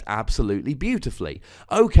worked absolutely beautifully.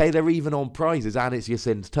 Okay, they're even on prizes, and it's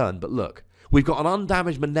Yasin's turn, but look, we've got an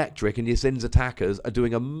undamaged Manectric, and Yasin's attackers are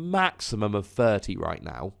doing a maximum of 30 right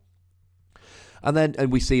now.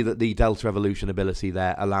 And we see that the Delta Evolution ability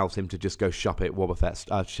there allows him to just go Shup it,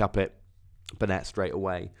 Banette straight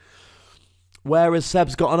away. Whereas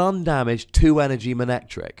Seb's got an undamaged 2-energy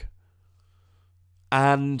Manectric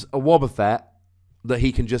and a Wobbuffet that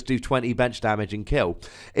he can just do 20 bench damage and kill.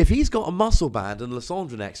 If he's got a muscle band and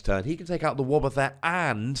Lysandre next turn, he can take out the Wobbuffet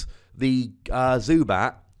and the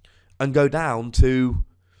Zubat and go down to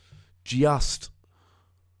just,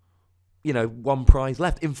 you know, one prize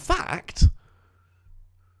left. In fact...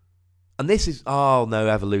 And this is, oh no,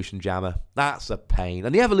 Evolution Jammer. That's a pain.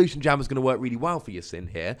 And the Evolution Jammer is going to work really well for Yasin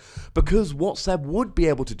here, because what Seb would be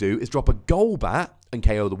able to do is drop a Golbat and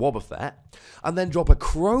KO the Wobbuffet, and then drop a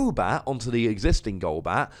Crobat onto the existing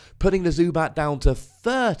Golbat, putting the Zubat down to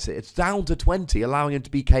 30. It's down to 20, allowing him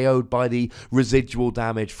to be KO'd by the residual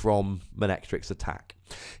damage from Manectric's attack.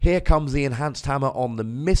 Here comes the Enhanced Hammer on the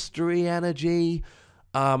Mystery Energy.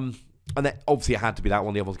 And then, obviously, it had to be that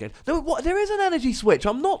one. The other one's getting... No, what? There is an energy switch.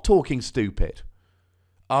 I'm not talking stupid.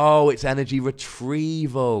 Oh, it's energy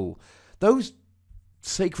retrieval. Those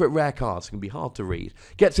secret rare cards can be hard to read.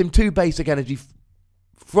 Gets him 2 basic energy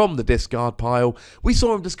from the discard pile. We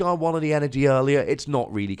saw him discard 1 of the energy earlier. It's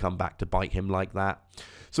not really come back to bite him like that.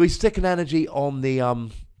 So he's sticking energy on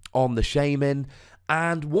the Shaman.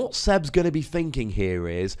 And what Seb's going to be thinking here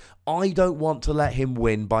is, I don't want to let him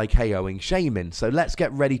win by KOing Shaman. So let's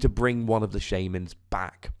get ready to bring one of the Shamans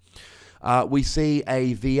back. We see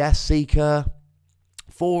a VS Seeker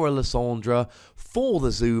for a Lysandre, for the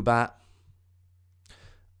Zubat.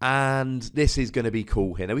 And this is going to be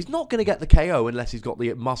cool here. Now, he's not going to get the KO unless he's got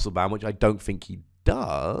the muscle band, which I don't think he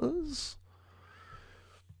does.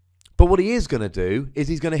 But what he is going to do is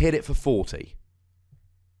he's going to hit it for 40.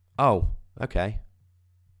 Oh, okay.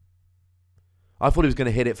 I thought he was going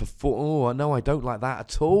to hit it for 4. Oh, no, I don't like that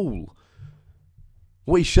at all.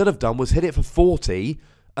 What he should have done was hit it for 40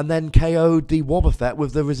 and then KO'd the Wobbuffet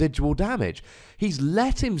with the residual damage. He's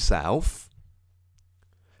let himself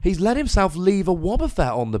leave a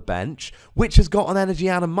Wobbuffet on the bench, which has got an energy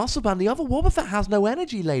and a muscle band. The other Wobbuffet has no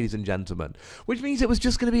energy, ladies and gentlemen, which means it was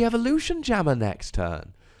just going to be Evolution Jammer next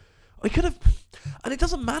turn. I could have... And it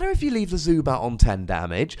doesn't matter if you leave the Zubat on 10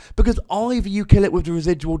 damage, because either you kill it with the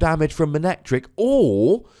residual damage from Manectric,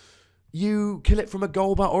 or you kill it from a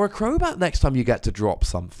Golbat or a Crobat next time you get to drop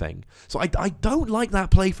something. So I don't like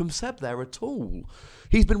that play from Seb there at all.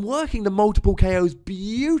 He's been working the multiple KOs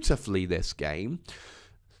beautifully this game,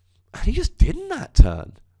 and he just didn't that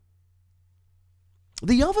turn.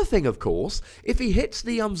 The other thing, of course, if he hits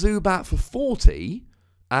the Zubat for 40,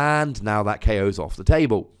 and now that KO's off the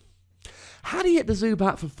table. Had he hit the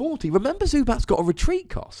Zubat for 40, remember Zubat's got a retreat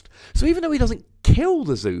cost. So even though he doesn't kill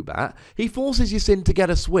the Zubat, he forces Yasin to get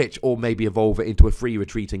a switch, or maybe evolve it into a free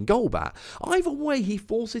retreating Golbat. Either way, he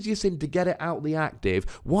forces Yasin to get it out the active,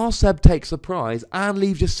 while Seb takes the prize and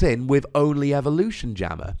leaves Yasin with only Evolution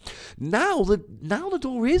Jammer. Now the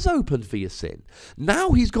door is open for Yasin.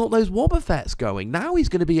 Now he's got those Wobbuffets going. Now he's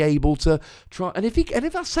going to be able to try, and if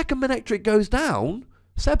that second Manectric goes down,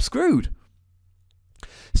 Seb's screwed.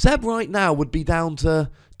 Seb right now would be down to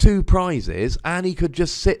 2 prizes, and he could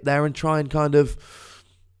just sit there and try and kind of,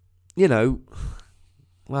 you know,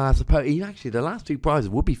 well, I suppose, actually, the last 2 prizes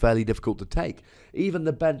would be fairly difficult to take. Even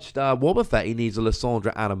the benched Wobbuffet, he needs a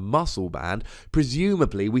Lysandra and a Muscle Band.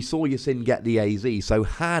 Presumably, we saw Yasin get the AZ, so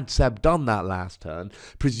had Seb done that last turn,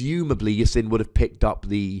 presumably Yasin would have picked up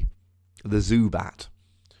the Zubat.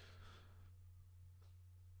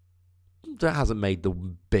 That hasn't made the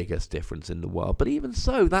biggest difference in the world, but even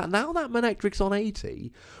so, now that Manectric's on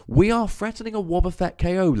 80, we are threatening a Wobbuffet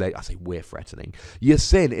KO. I say we're threatening.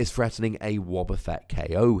 Yasin is threatening a Wobbuffet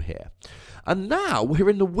KO here. And now we're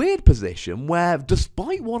in the weird position where,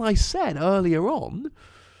 despite what I said earlier on,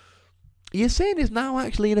 Yasin is now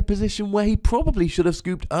actually in a position where he probably should have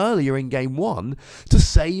scooped earlier in Game 1 to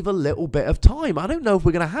save a little bit of time. I don't know if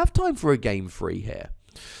we're going to have time for a Game 3 here.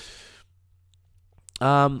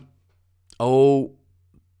 Oh,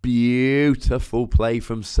 beautiful play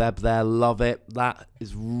from Seb there. Love it. That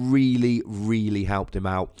has really, really helped him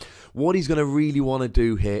out. What he's going to really want to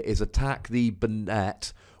do here is attack the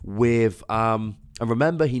Banette with... and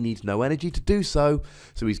remember, he needs no energy to do so.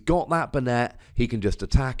 So he's got that Banette. He can just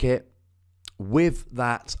attack it with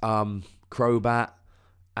that Crobat.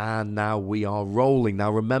 And now we are rolling.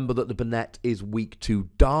 Now remember that the Banette is weak to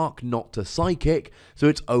Dark, not to Psychic. So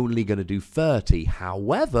it's only going to do 30.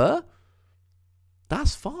 However...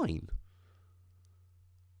 that's fine.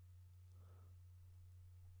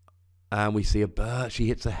 And we see a Birch. He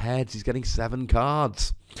hits a head. He's getting 7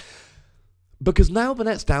 cards. Because now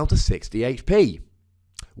Banette's down to 60 HP.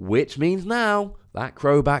 Which means now that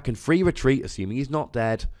Crobat can free retreat, assuming he's not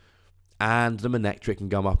dead. And the Manectric can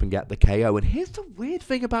come up and get the KO. And here's the weird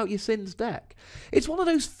thing about Yasin's deck. It's one of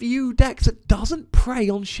those few decks that doesn't prey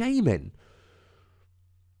on Shaman.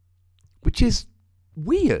 Which is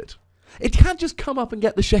weird. It can't just come up and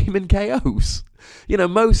get the Shaman KOs. You know,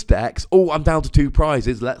 most decks, oh, I'm down to 2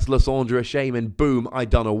 prizes, let's Lysandra a Shaman, boom, I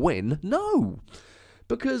done a win. No,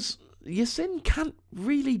 because Yasin can't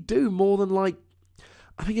really do more than, like,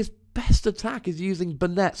 I think his best attack is using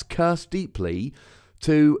Banette's Curse Deeply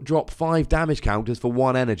to drop 5 damage counters for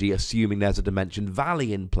 1 energy, assuming there's a Dimension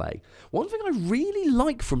Valley in play. One thing I really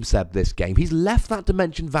like from Seb this game, he's left that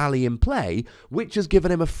Dimension Valley in play, which has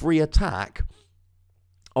given him a free attack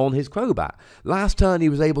on his Crobat. Last turn he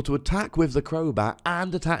was able to attack with the Crobat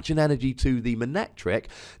and attach an energy to the Manectric.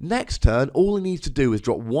 Next turn, all he needs to do is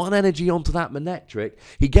drop 1 energy onto that Manectric.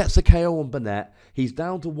 He gets a KO on Banette. He's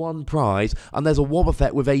down to 1 prize, and there's a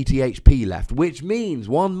Wobbuffet with 80 HP left, which means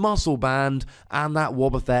 1 Muscle Band, and that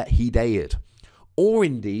Wobbuffet he dead. Or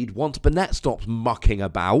indeed, once Banette stops mucking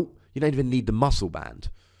about, you don't even need the Muscle Band.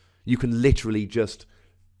 You can literally just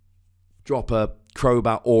drop a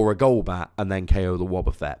Crobat or a Golbat and then KO the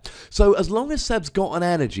Wobbuffet. So as long as Seb's got an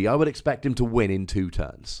energy, I would expect him to win in 2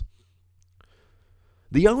 turns.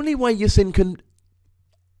 The only way Yasin can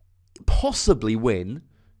possibly win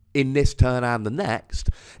in this turn and the next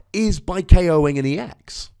is by KOing an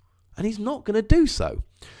EX. And he's not going to do so.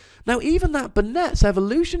 Now even that Banette's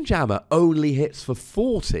Evolution Jammer only hits for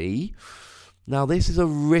 40. Now this is a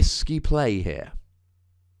risky play here.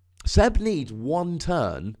 Seb needs 1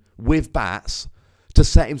 turn with Bats to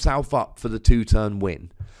set himself up for the 2-turn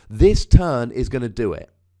win. This turn is going to do it.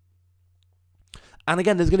 And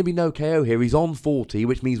again, there's going to be no KO here. He's on 40,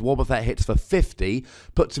 which means Wobbuffet hits for 50,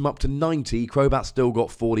 puts him up to 90. Crobat's still got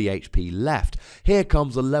 40 HP left. Here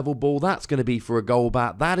comes a level ball. That's going to be for a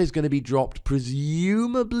Golbat. That is going to be dropped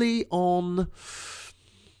presumably on...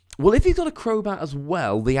 Well, if he's got a Crobat as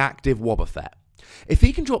well, the active Wobbuffet. If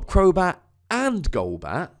he can drop Crobat and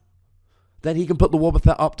Golbat, then he can put the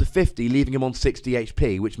Wobbuffet up to 50, leaving him on 60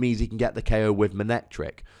 HP, which means he can get the KO with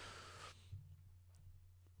Manectric.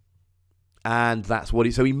 And that's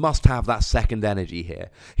what so he must have that second energy here.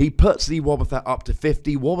 He puts the Wobbuffet up to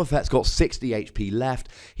 50. Wobbuffet's got 60 HP left.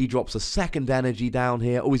 He drops a second energy down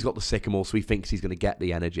here. Oh, he's got the Sycamore, so he thinks he's going to get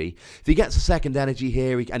the energy. If he gets a second energy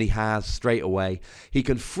here, and he has straight away, he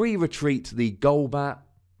can free retreat the Golbat.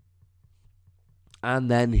 And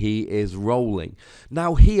then he is rolling.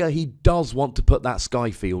 Now here he does want to put that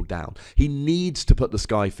Skyfield down. He needs to put the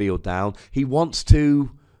Skyfield down. He wants to...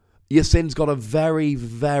 Yasin's got a very,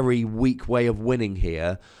 very weak way of winning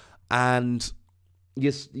here, and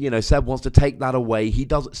Seb wants to take that away.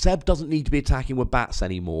 Seb doesn't need to be attacking with bats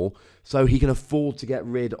anymore, so he can afford to get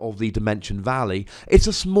rid of the Dimension Valley. It's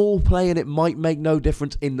a small play, and it might make no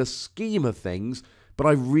difference in the scheme of things, but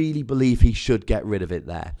I really believe he should get rid of it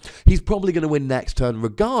there. He's probably going to win next turn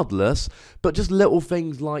regardless, but just little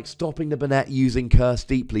things like stopping the Banette using Curse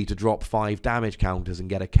Deeply to drop 5 damage counters and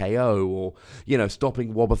get a KO, or,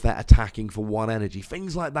 stopping Wobbuffet attacking for 1 energy.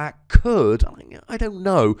 Things like that could, I don't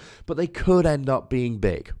know, but they could end up being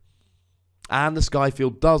big. And the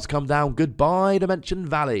Skyfield does come down. Goodbye, Dimension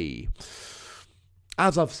Valley.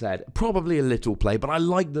 As I've said, probably a little play, but I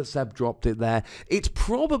like that Seb dropped it there. It's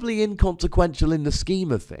probably inconsequential in the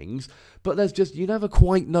scheme of things, but there's just, you never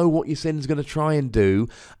quite know what Yasin's going to try and do,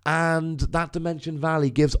 and that Dimension Valley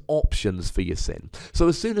gives options for Yasin. So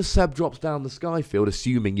as soon as Seb drops down the Skyfield,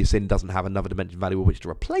 assuming Yasin doesn't have another Dimension Valley with which to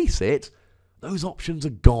replace it, those options are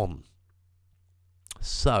gone.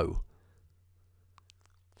 So...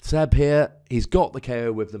 Seb here, he's got the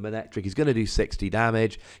KO with the Manectric. He's going to do 60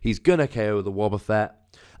 damage. He's going to KO the Wobbuffet.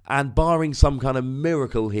 And barring some kind of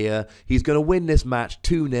miracle here, he's going to win this match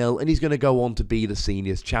 2-0, and he's going to go on to be the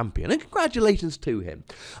seniors champion. And congratulations to him.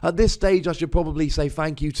 At this stage, I should probably say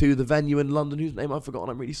thank you to the venue in London, whose name I've forgotten,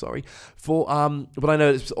 I'm really sorry, but I know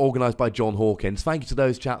it's organised by John Hawkins. Thank you to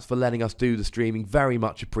those chaps for letting us do the streaming, very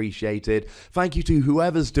much appreciated. Thank you to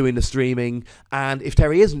whoever's doing the streaming, and if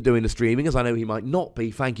Terry isn't doing the streaming, as I know he might not be,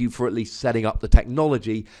 thank you for at least setting up the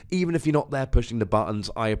technology. Even if you're not there pushing the buttons,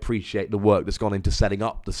 I appreciate the work that's gone into setting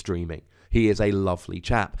up the streaming. He is a lovely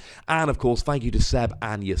chap. And of course, thank you to Seb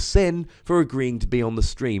and Yasin for agreeing to be on the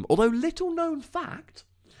stream. Although, little known fact,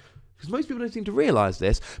 because most people don't seem to realise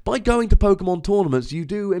this, by going to Pokemon tournaments, you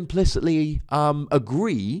do implicitly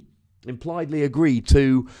impliedly agree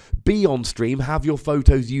to be on stream, have your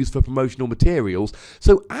photos used for promotional materials.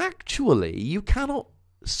 So actually, you cannot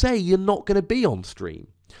say you're not going to be on stream.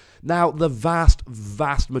 Now, the vast,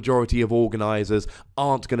 vast majority of organisers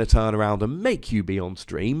aren't going to turn around and make you be on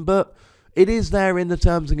stream, but it is there in the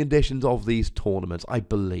terms and conditions of these tournaments, I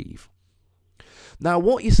believe. Now,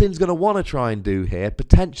 what Yasin's going to want to try and do here,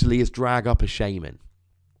 potentially, is drag up a Shaman.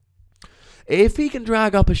 If he can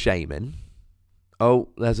drag up a Shaman... Oh,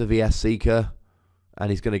 there's a VS Seeker,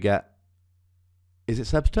 and he's going to get... Is it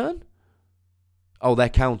Seb's turn? Oh, they're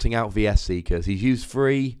counting out VS Seekers. He's used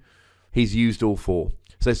 3, he's used all 4.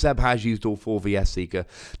 So Seb has used all 4 VS Seeker.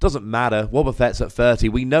 Doesn't matter. Wobbuffet's at 30.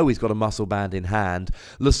 We know he's got a Muscle Band in hand.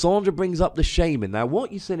 Lysandra brings up the Shaman. Now,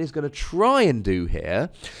 what Yasin is going to try and do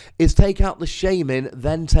here is take out the Shaman,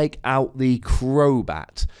 then take out the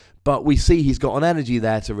Crobat. But we see he's got an energy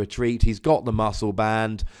there to retreat. He's got the Muscle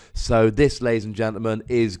Band. So this, ladies and gentlemen,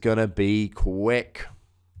 is going to be quick.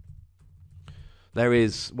 There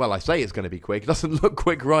is, well, I say it's going to be quick. It doesn't look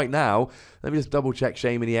quick right now. Let me just double check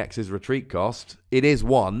Shaman EX's retreat cost. It is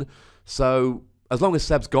 1. So as long as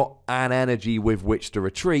Seb's got an energy with which to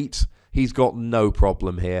retreat, he's got no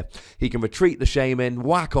problem here. He can retreat the Shaman,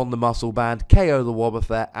 whack on the Muscle Band, KO the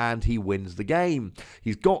Wobbuffet, and he wins the game.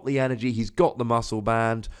 He's got the energy. He's got the Muscle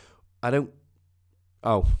Band.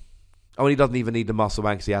 Oh, and he doesn't even need the Muscle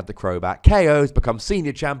Band because he had the Crobat. KO's become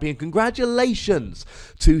senior champion. Congratulations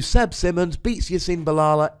to Seb Simmons, beats Yasin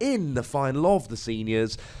Balala in the final of the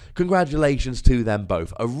seniors. Congratulations to them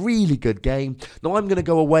both. A really good game. Now I'm going to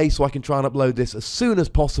go away so I can try and upload this as soon as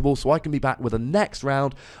possible so I can be back with the next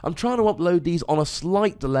round. I'm trying to upload these on a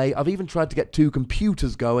slight delay. I've even tried to get 2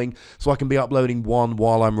 computers going so I can be uploading one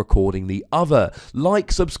while I'm recording the other.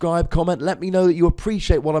 Like, subscribe, comment, let me know that you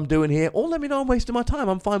appreciate what I'm doing here, or let me know I'm wasting my time.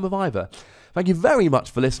 I'm fine with either. Thank you very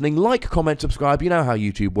much for listening. Like, comment, subscribe. You know how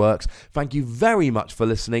YouTube works. Thank you very much for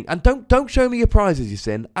listening. And don't show me your prizes,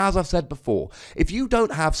 Yasin. As I've said before, if you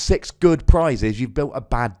don't have 6 good prizes, you've built a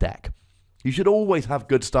bad deck. You should always have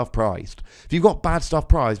good stuff prized. If you've got bad stuff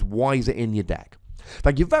prized, why is it in your deck?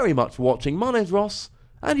 Thank you very much for watching. My name's Ross,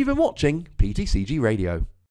 and you've been watching PTCG Radio.